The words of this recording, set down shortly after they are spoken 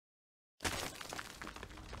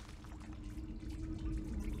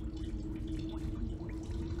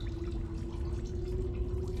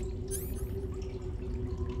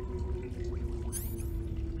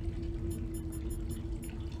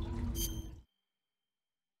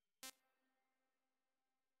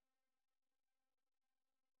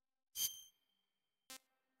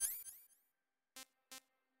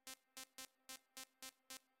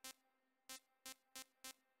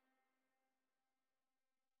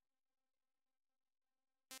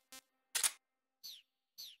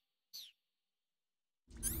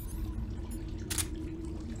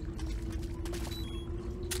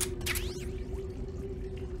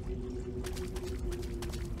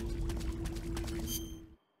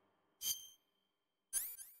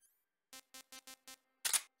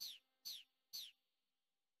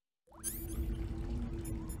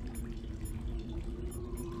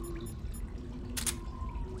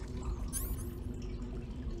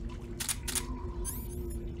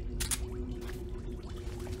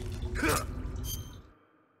It's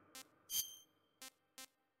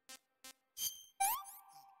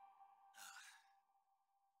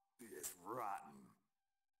rotten.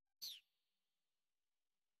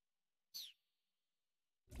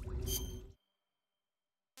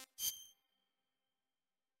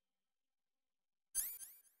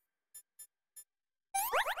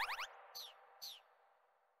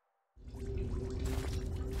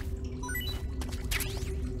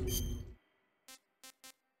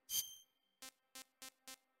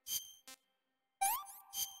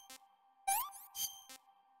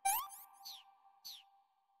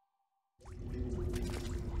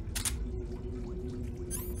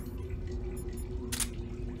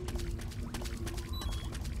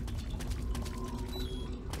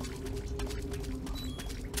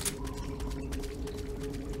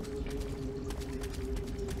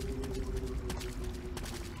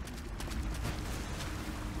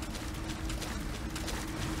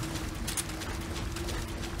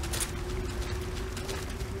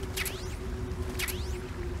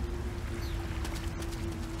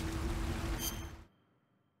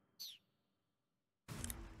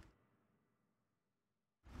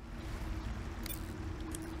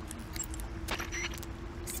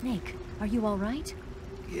 Snake, are you all right?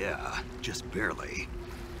 Yeah, just barely.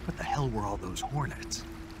 What the hell were all those hornets?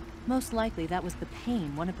 Most likely that was the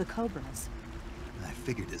pain, one of the cobras. I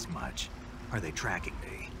figured as much. Are they tracking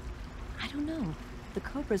me? I don't know. The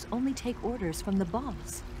cobras only take orders from the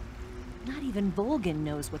boss. Not even Volgin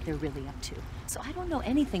knows what they're really up to, so I don't know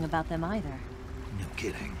anything about them either. No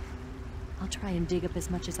kidding. I'll try and dig up as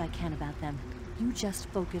much as I can about them. You just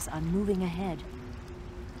focus on moving ahead.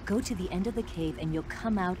 Go to the end of the cave and you'll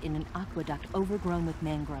come out in an aqueduct overgrown with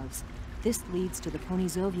mangroves. This leads to the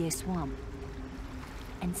Ponizovye swamp.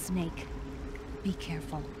 And Snake, be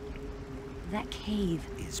careful. That cave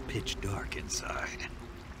is pitch dark inside.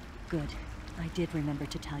 Good. I did remember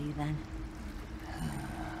to tell you then.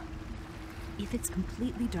 If it's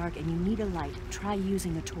completely dark and you need a light, try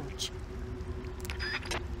using a torch.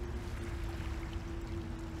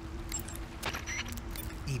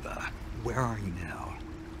 Eva, where are you now?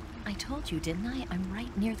 I told you, didn't I? I'm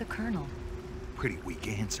right near the Colonel. Pretty weak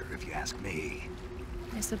answer, if you ask me.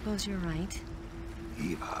 I suppose you're right.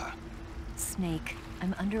 Eva. Snake,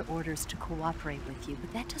 I'm under orders to cooperate with you,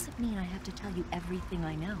 but that doesn't mean I have to tell you everything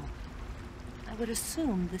I know. I would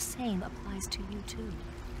assume the same applies to you, too.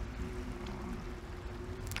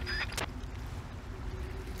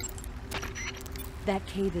 That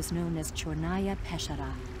cave is known as Chornaya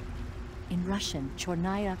Peshara. In Russian,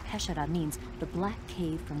 Chornaya Peshara means the black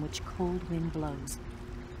cave from which cold wind blows.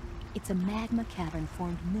 It's a magma cavern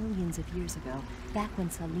formed millions of years ago, back when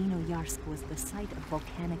Salinoyarsk was the site of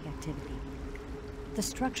volcanic activity. The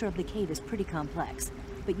structure of the cave is pretty complex,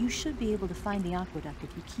 but you should be able to find the aqueduct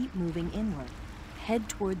if you keep moving inward. Head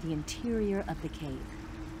toward the interior of the cave.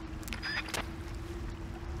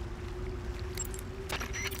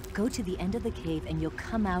 Go to the end of the cave and you'll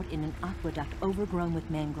come out in an aqueduct overgrown with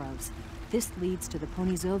mangroves. This leads to the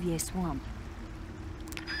Ponizovye swamp.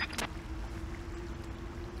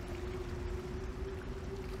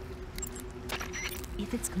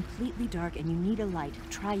 If it's completely dark and you need a light,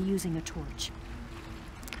 try using a torch.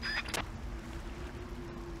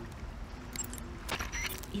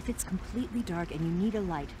 If it's completely dark and you need a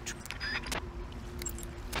light,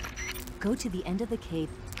 go to the end of the cave.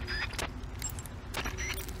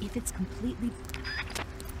 If it's completely...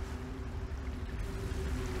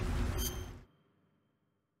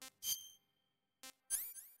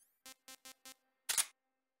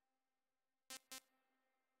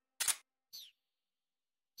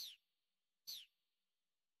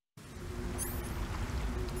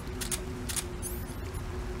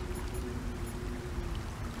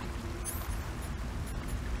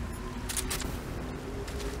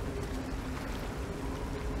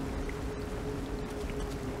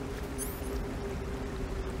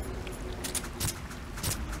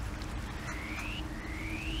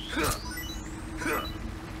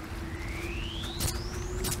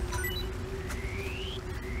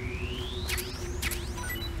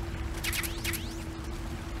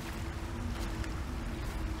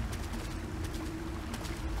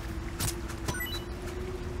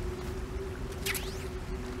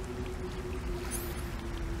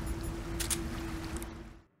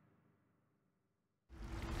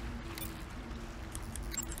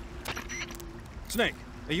 Snake,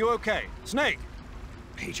 are you okay? Snake!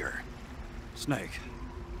 Pager. Snake.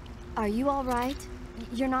 Are you all right?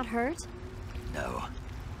 You're not hurt? No.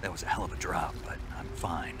 That was a hell of a drop, but I'm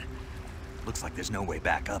fine. Looks like there's no way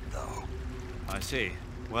back up, though. I see.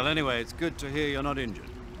 Well, anyway, it's good to hear you're not injured.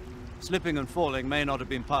 Slipping and falling may not have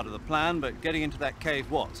been part of the plan, but getting into that cave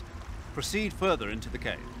was. Proceed further into the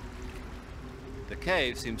cave. The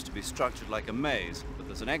cave seems to be structured like a maze, but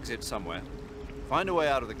there's an exit somewhere. Find a way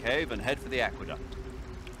out of the cave and head for the aqueduct.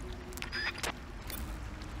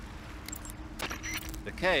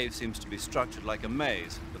 The cave seems to be structured like a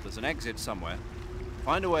maze, but there's an exit somewhere.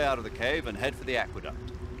 Find a way out of the cave and head for the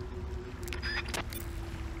aqueduct.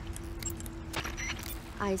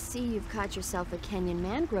 I see you've caught yourself a Kenyan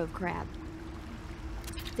mangrove crab.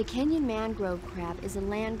 The Kenyan mangrove crab is a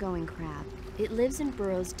land-going crab. It lives in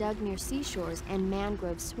burrows dug near seashores and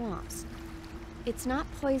mangrove swamps. It's not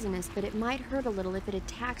poisonous, but it might hurt a little if it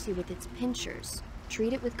attacks you with its pincers.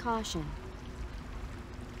 Treat it with caution.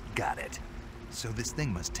 Got it. So this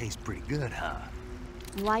thing must taste pretty good, huh?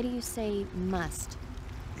 Why do you say must?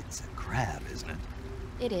 It's a crab, isn't it?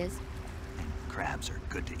 It is. And crabs are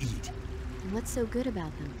good to eat. What's so good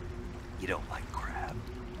about them? You don't like crab?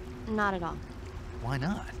 Not at all. Why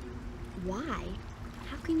not? Why?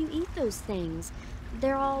 How can you eat those things?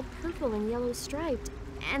 They're all purple and yellow striped,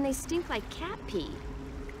 and they stink like cat pee.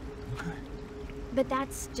 But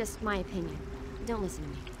that's just my opinion. Don't listen to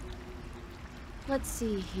me. Let's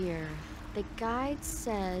see here. The guide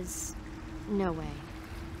says... no way.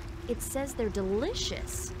 It says they're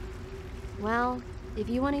delicious. Well, if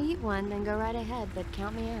you want to eat one, then go right ahead, but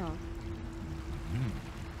count me out.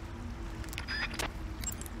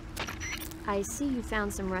 I see you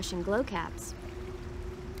found some Russian glowcaps.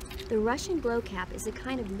 The Russian glowcap is a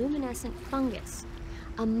kind of luminescent fungus,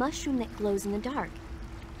 a mushroom that glows in the dark.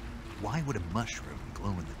 Why would a mushroom glow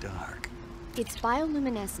in the dark? It's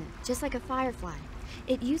bioluminescent, just like a firefly.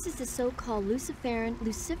 It uses the so-called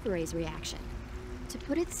luciferin-luciferase reaction. To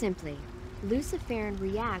put it simply, luciferin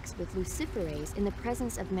reacts with luciferase in the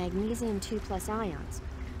presence of magnesium 2+ ions,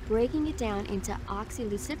 breaking it down into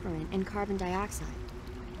oxyluciferin and carbon dioxide.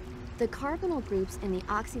 The carbonyl groups in the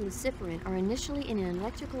oxyluciferin are initially in an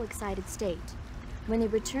electrical excited state. When they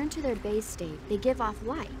return to their base state, they give off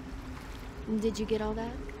light. Did you get all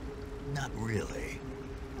that? Not really.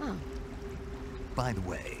 Oh. By the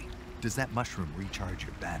way, does that mushroom recharge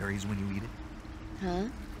your batteries when you eat it? Huh?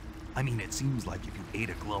 I mean, it seems like if you ate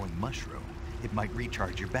a glowing mushroom, it might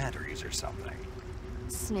recharge your batteries or something.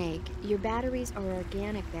 Snake, your batteries are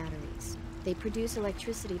organic batteries. They produce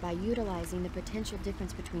electricity by utilizing the potential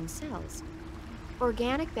difference between cells.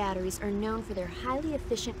 Organic batteries are known for their highly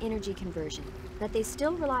efficient energy conversion, but they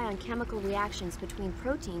still rely on chemical reactions between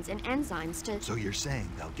proteins and enzymes to... So you're saying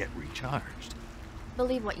they'll get recharged?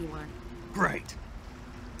 Believe what you want. Great.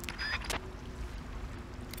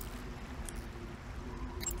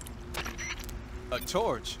 A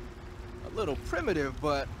torch? A little primitive,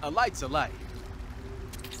 but a light's a light.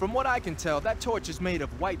 From what I can tell, that torch is made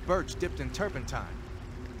of white birch dipped in turpentine.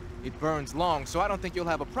 It burns long, so I don't think you'll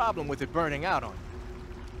have a problem with it burning out on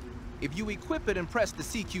you. If you equip it and press the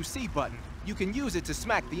CQC button, you can use it to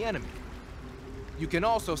smack the enemy. You can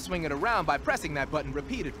also swing it around by pressing that button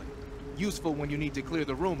repeatedly. Useful when you need to clear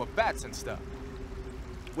the room of bats and stuff.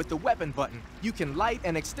 With the weapon button, you can light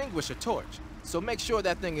and extinguish a torch, so make sure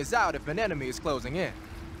that thing is out if an enemy is closing in.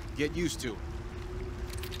 Get used to it.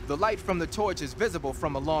 The light from the torch is visible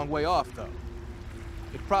from a long way off, though.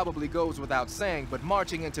 It probably goes without saying, but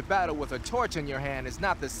marching into battle with a torch in your hand is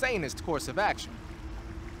not the sanest course of action.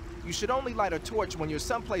 You should only light a torch when you're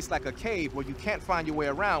someplace like a cave where you can't find your way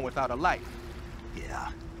around without a light. Yeah,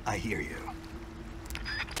 I hear you.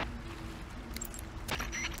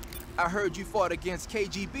 I heard you fought against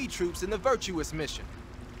KGB troops in the Virtuous mission,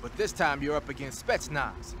 but this time you're up against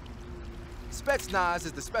Spetsnaz. Spetsnaz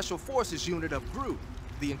is the Special Forces unit of GRU,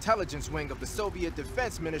 the intelligence wing of the Soviet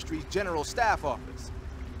Defense Ministry's General Staff Office.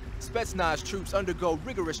 Spetsnaz troops undergo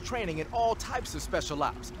rigorous training in all types of special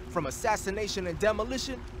ops, from assassination and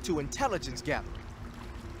demolition to intelligence gathering.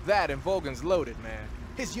 That and Volgan's loaded, man.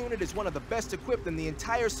 His unit is one of the best equipped in the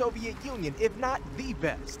entire Soviet Union, if not the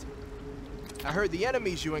best. I heard the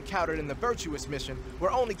enemies you encountered in the Virtuous mission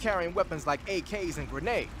were only carrying weapons like AKs and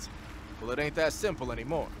grenades. Well, it ain't that simple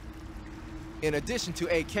anymore. In addition to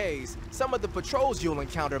AKs, some of the patrols you'll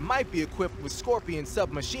encounter might be equipped with Scorpion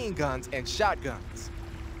submachine guns and shotguns.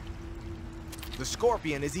 The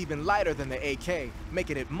Scorpion is even lighter than the AK,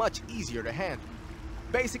 making it much easier to handle.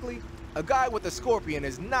 Basically, a guy with a Scorpion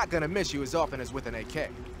is not gonna miss you as often as with an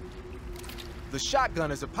AK. The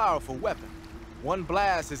shotgun is a powerful weapon. One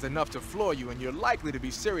blast is enough to floor you and you're likely to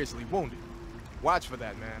be seriously wounded. Watch for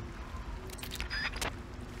that, man.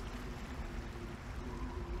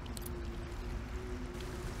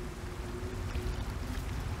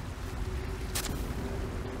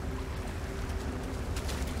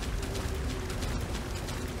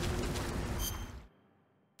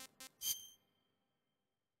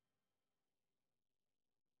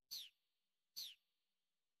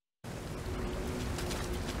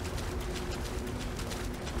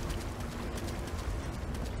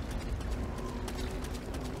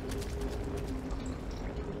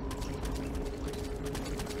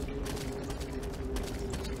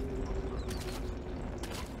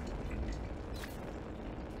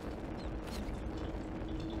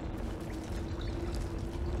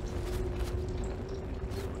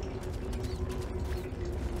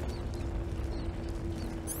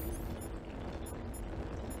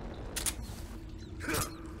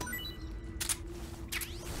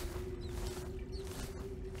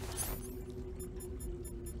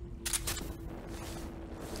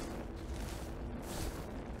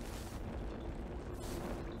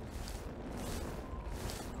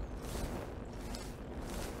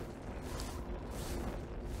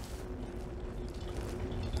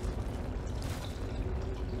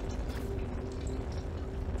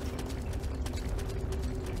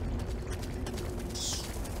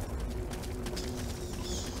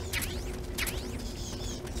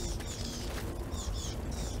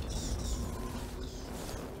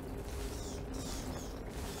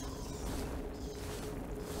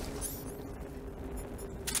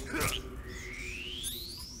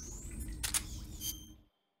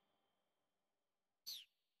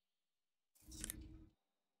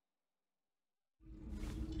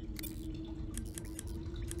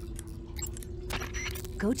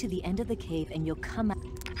 Go to the end of the cave and you'll come out.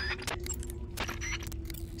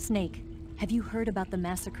 Snake, have you heard about the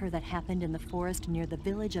massacre that happened in the forest near the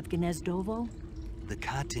village of Gnezdovo? The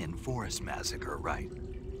Katyn Forest Massacre, right?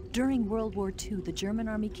 During World War II, the German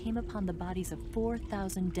army came upon the bodies of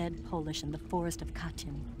 4,000 dead Polish in the forest of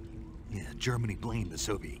Katyn. Yeah, Germany blamed the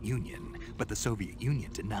Soviet Union, but the Soviet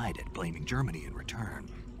Union denied it, blaming Germany in return.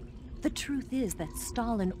 The truth is that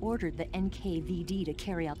Stalin ordered the NKVD to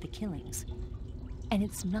carry out the killings. And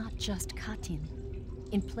it's not just Katyn.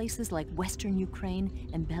 In places like Western Ukraine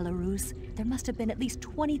and Belarus, there must have been at least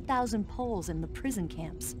 20,000 Poles in the prison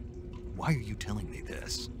camps. Why are you telling me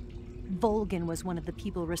this? Volgin was one of the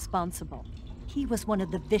people responsible. He was one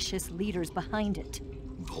of the vicious leaders behind it.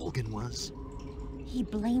 Volgin was? He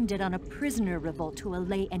blamed it on a prisoner revolt to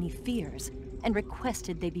allay any fears, and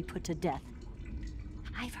requested they be put to death.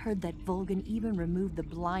 I've heard that Volgin even removed the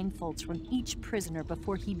blindfolds from each prisoner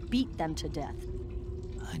before he beat them to death.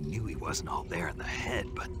 I knew he wasn't all there in the head,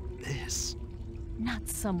 but this... Not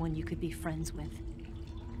someone you could be friends with.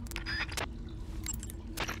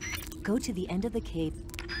 Go to the end of the cave.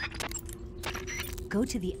 Go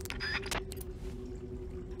to the...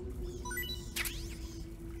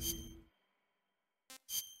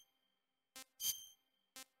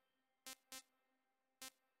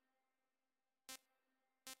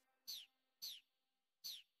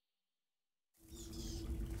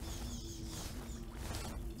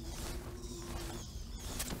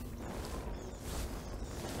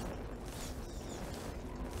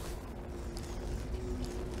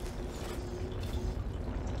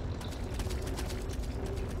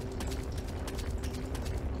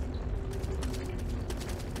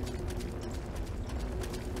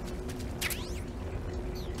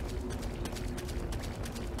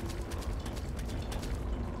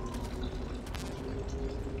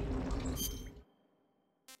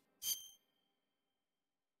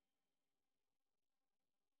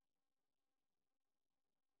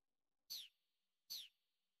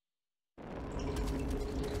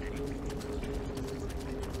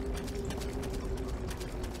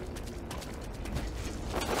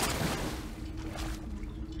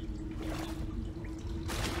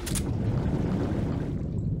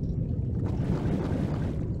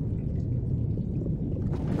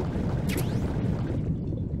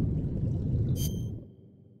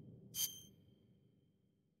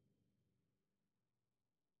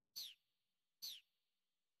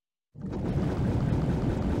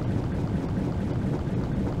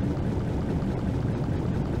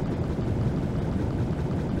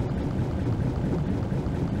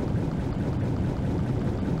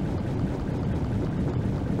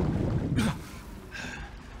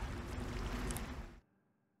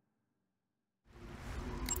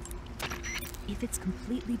 If it's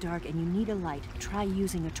completely dark and you need a light, try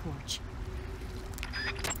using a torch.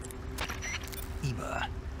 Eva,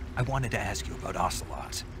 I wanted to ask you about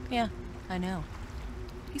Ocelot. Yeah, I know.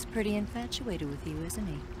 He's pretty infatuated with you, isn't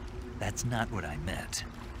he? That's not what I meant.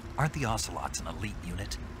 Aren't the Ocelots an elite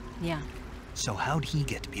unit? Yeah. So how'd he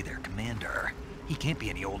get to be their commander? He can't be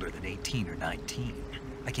any older than 18 or 19.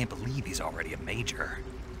 I can't believe he's already a major.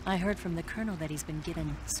 I heard from the colonel that he's been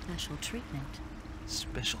given special treatment.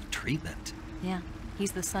 Special treatment? Yeah,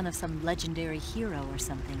 he's the son of some legendary hero or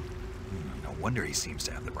something. No wonder he seems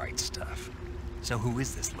to have the right stuff. So who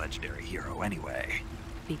is this legendary hero anyway?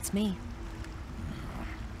 Beats me.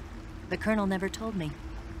 The colonel never told me.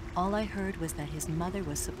 All I heard was that his mother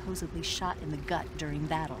was supposedly shot in the gut during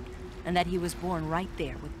battle, and that he was born right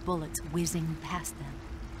there with bullets whizzing past them.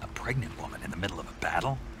 A pregnant woman in the middle of a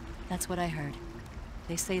battle? That's what I heard.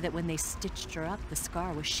 They say that when they stitched her up, the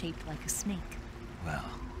scar was shaped like a snake. Well,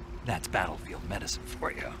 that's battlefield medicine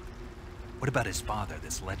for you. What about his father,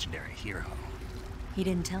 this legendary hero? He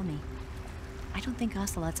didn't tell me. I don't think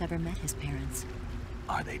Ocelot's ever met his parents.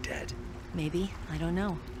 Are they dead? Maybe, I don't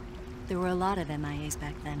know. There were a lot of MIAs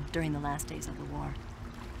back then, during the last days of the war.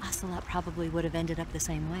 Ocelot probably would have ended up the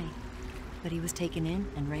same way. But he was taken in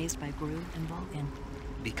and raised by Gru and Volgin.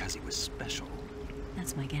 Because he was special.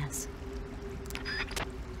 That's my guess.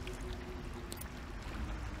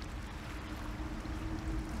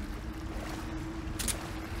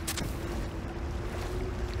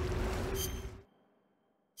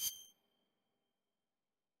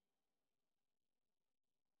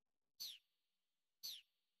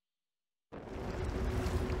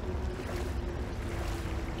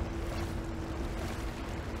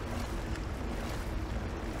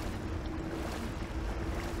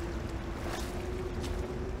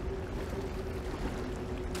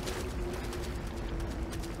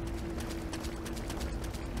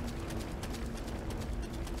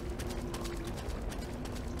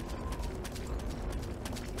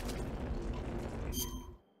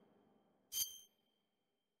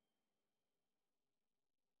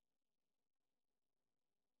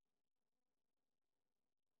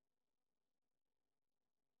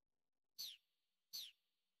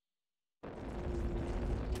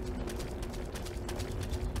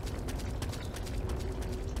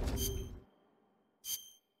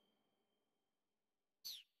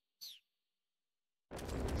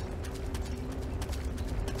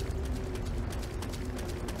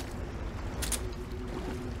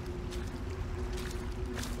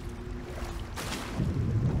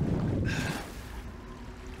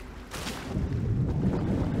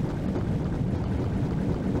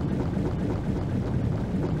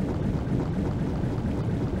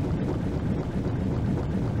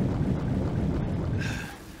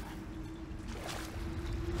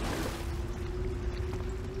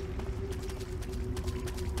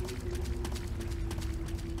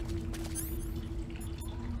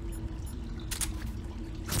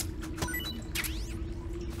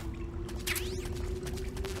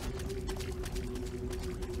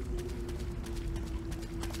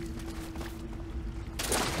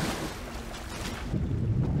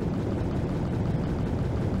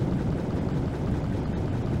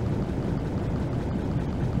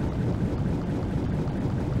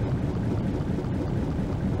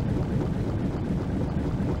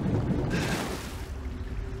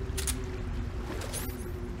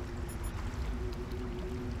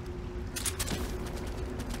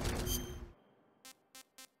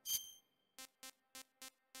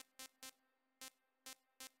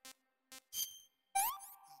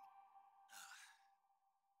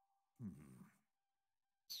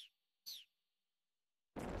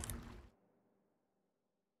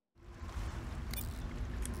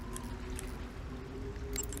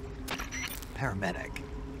 paramedic.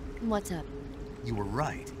 What's up? You were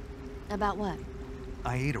right. About what?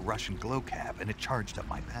 I ate a Russian glow cap and it charged up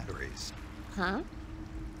my batteries. Huh?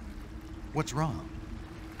 What's wrong?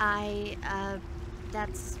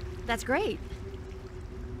 That's great.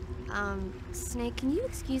 Snake, can you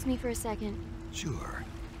excuse me for a second? Sure.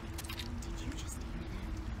 Did you just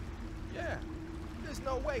hear Yeah. There's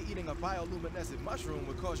no way eating a bioluminescent mushroom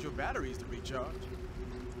would cause your batteries to recharge.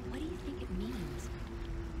 that? What do you think it means?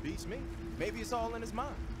 Beats me. Maybe it's all in his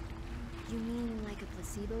mind. You mean like a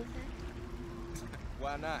placebo effect?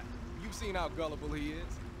 Why not? You've seen how gullible he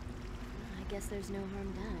is. I guess there's no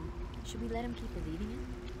harm done. Should we let him keep believing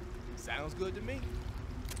it? Sounds good to me.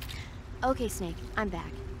 Okay, Snake, I'm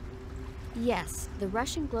back. Yes, the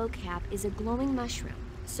Russian glow cap is a glowing mushroom,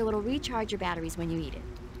 so it'll recharge your batteries when you eat it.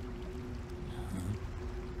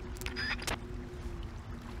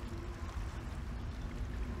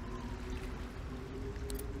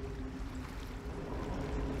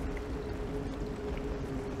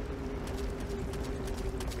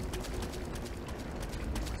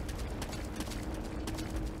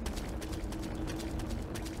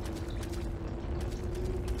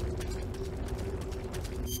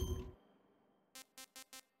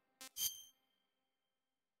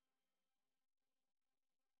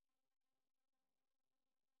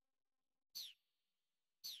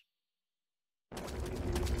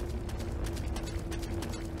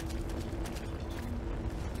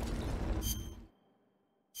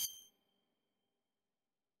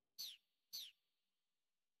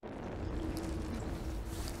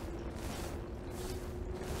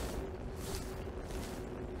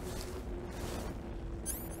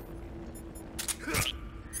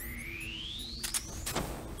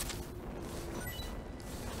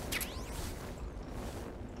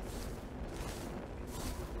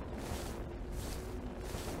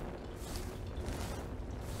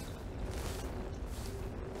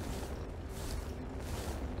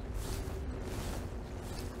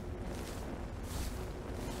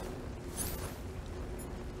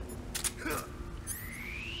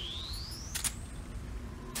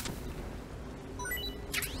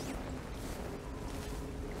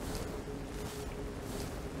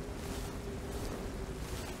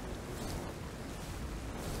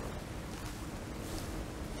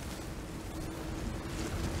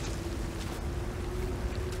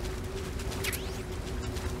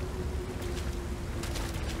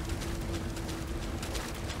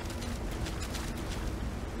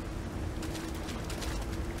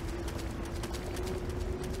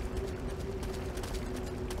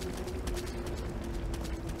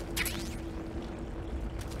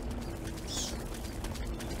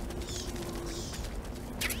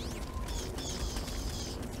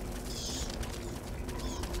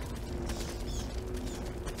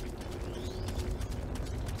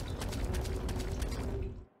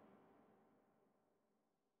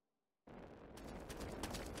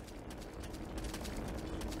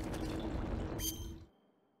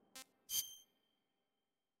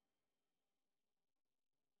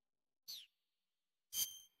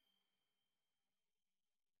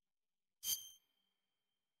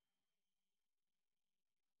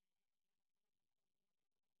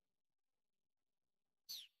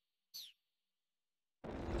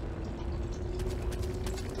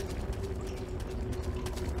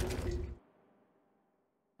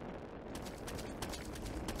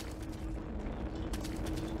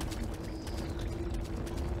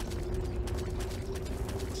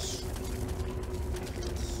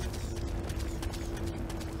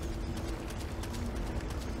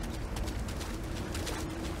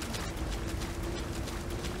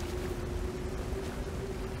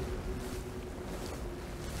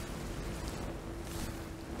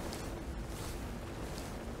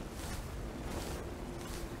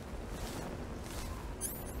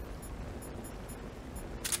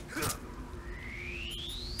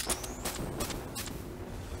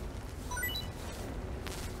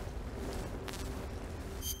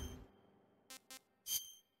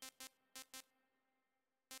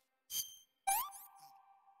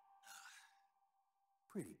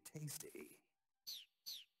 Pretty tasty.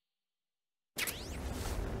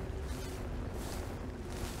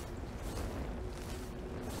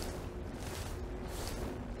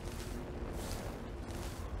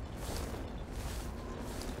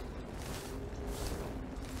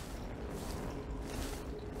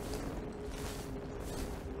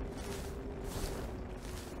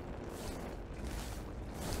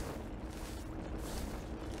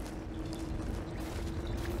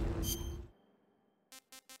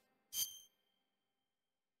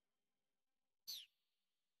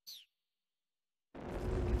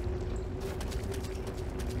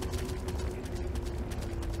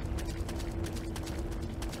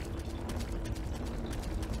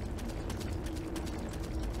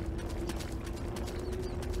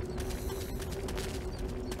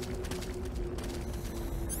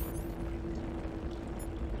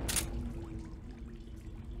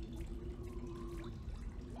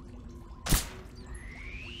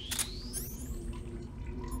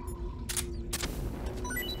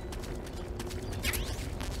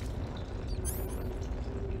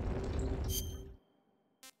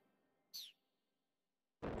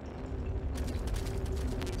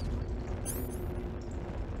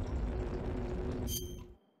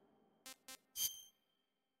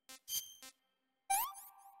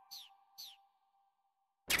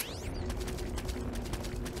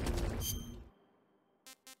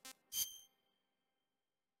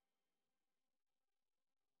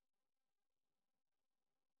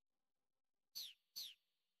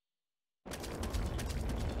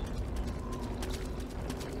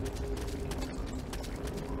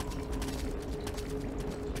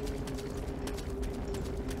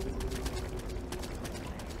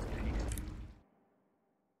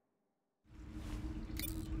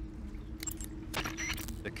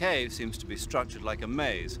 The cave seems to be structured like a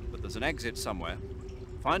maze, but there's an exit somewhere.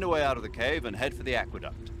 Find a way out of the cave and head for the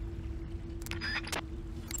aqueduct.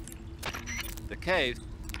 The cave...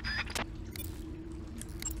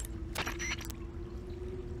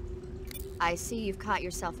 I see you've caught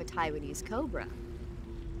yourself a Taiwanese cobra.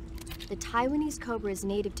 The Taiwanese cobra is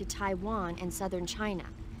native to Taiwan and southern China.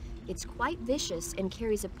 It's quite vicious and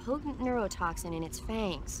carries a potent neurotoxin in its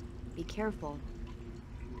fangs. Be careful.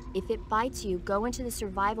 If it bites you, go into the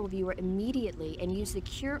survival viewer immediately and use the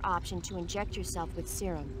cure option to inject yourself with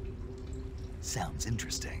serum. Sounds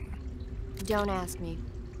interesting. Don't ask me.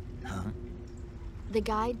 Huh? The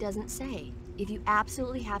guide doesn't say. If you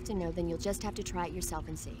absolutely have to know, then you'll just have to try it yourself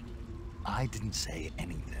and see. I didn't say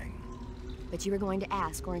anything. But you were going to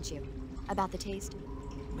ask, weren't you? About the taste?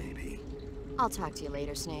 Maybe. I'll talk to you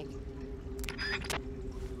later, Snake.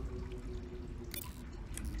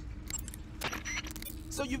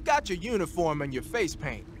 So you've got your uniform and your face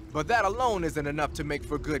paint, but that alone isn't enough to make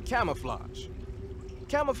for good camouflage.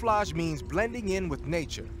 Camouflage means blending in with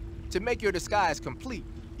nature. To make your disguise complete,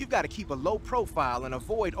 you've got to keep a low profile and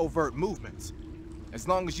avoid overt movements. As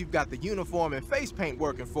long as you've got the uniform and face paint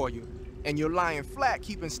working for you, and you're lying flat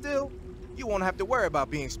keeping still, you won't have to worry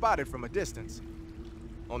about being spotted from a distance.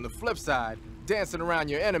 On the flip side, dancing around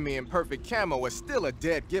your enemy in perfect camo is still a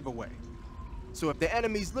dead giveaway. So if the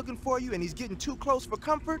enemy's looking for you and he's getting too close for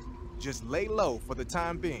comfort, just lay low for the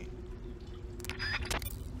time being.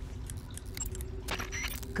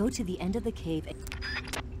 Go to the end of the cave.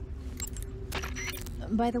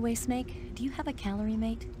 By the way, Snake, do you have a calorie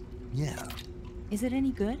mate? Yeah, Is it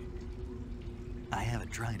any good? I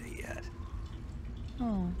haven't tried it yet.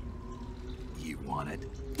 Oh. You want it?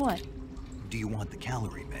 What? Do you want the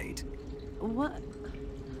calorie mate? What?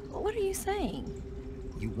 What are you saying?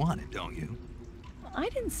 You want it, don't you? I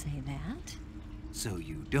didn't say that. So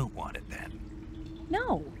you don't want it then?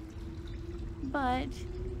 No. But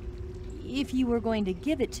if you were going to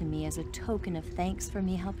give it to me as a token of thanks for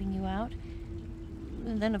me helping you out,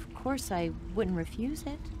 then of course I wouldn't refuse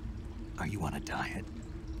it. Are you on a diet?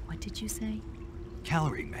 What did you say?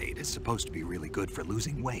 Calorie mate is supposed to be really good for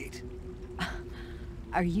losing weight.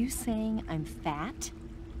 Are you saying I'm fat?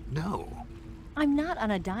 No. I'm not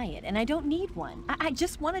on a diet, and I don't need one. I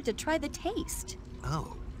just wanted to try the taste.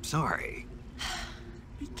 Oh, sorry.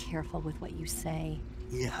 Be careful with what you say.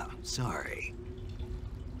 Yeah, sorry.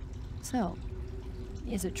 So,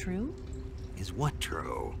 is it true? Is what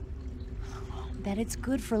true? That it's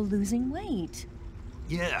good for losing weight.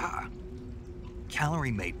 Yeah.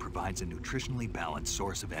 Calorie mate provides a nutritionally balanced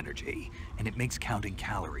source of energy, and it makes counting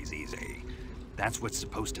calories easy. That's what's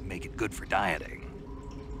supposed to make it good for dieting.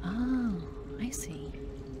 Oh, I see.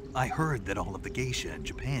 I heard that all of the geisha in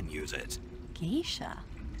Japan use it. Geisha?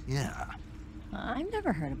 Yeah, I've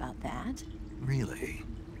never heard about that. really?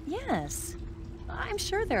 Yes. I'm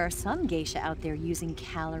sure there are some geisha out there using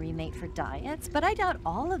calorie mate for diets, but I doubt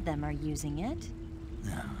all of them are using it.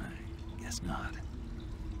 No, I guess not.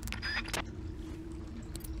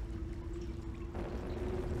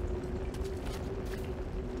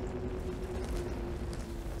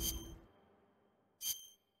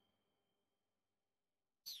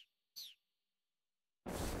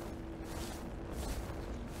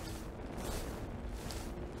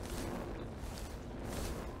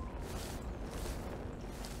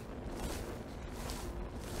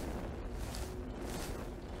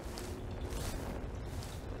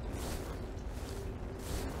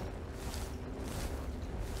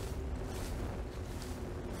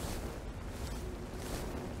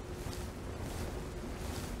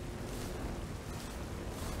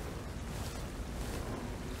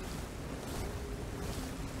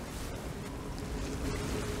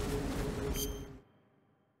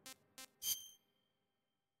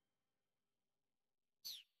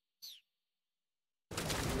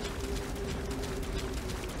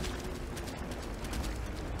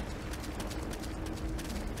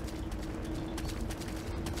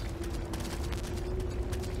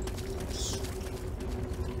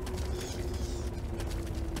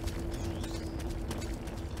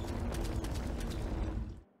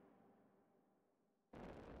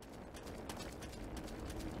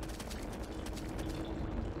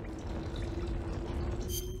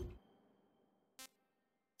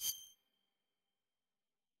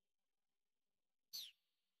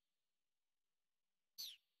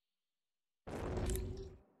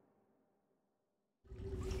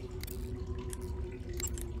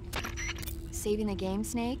 Saving the game,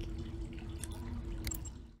 Snake?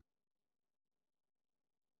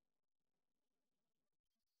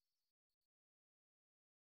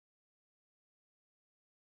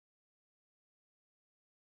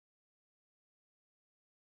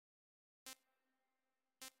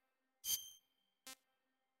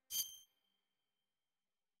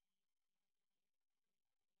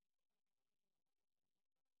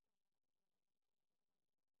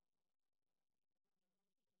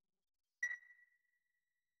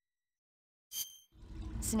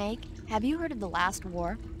 Snake, have you heard of The Last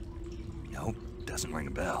War? Nope, doesn't ring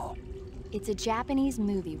a bell. It's a Japanese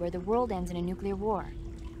movie where the world ends in a nuclear war.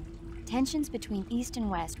 Tensions between East and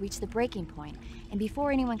West reach the breaking point, and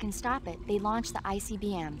before anyone can stop it, they launch the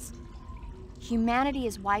ICBMs. Humanity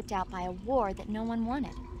is wiped out by a war that no one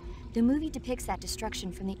wanted. The movie depicts that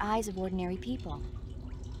destruction from the eyes of ordinary people.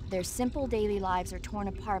 Their simple daily lives are torn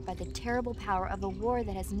apart by the terrible power of a war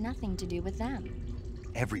that has nothing to do with them.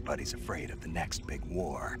 Everybody's afraid of the next big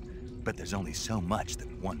war, but there's only so much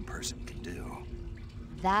that one person can do.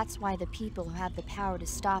 That's why the people who have the power to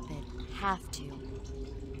stop it have to.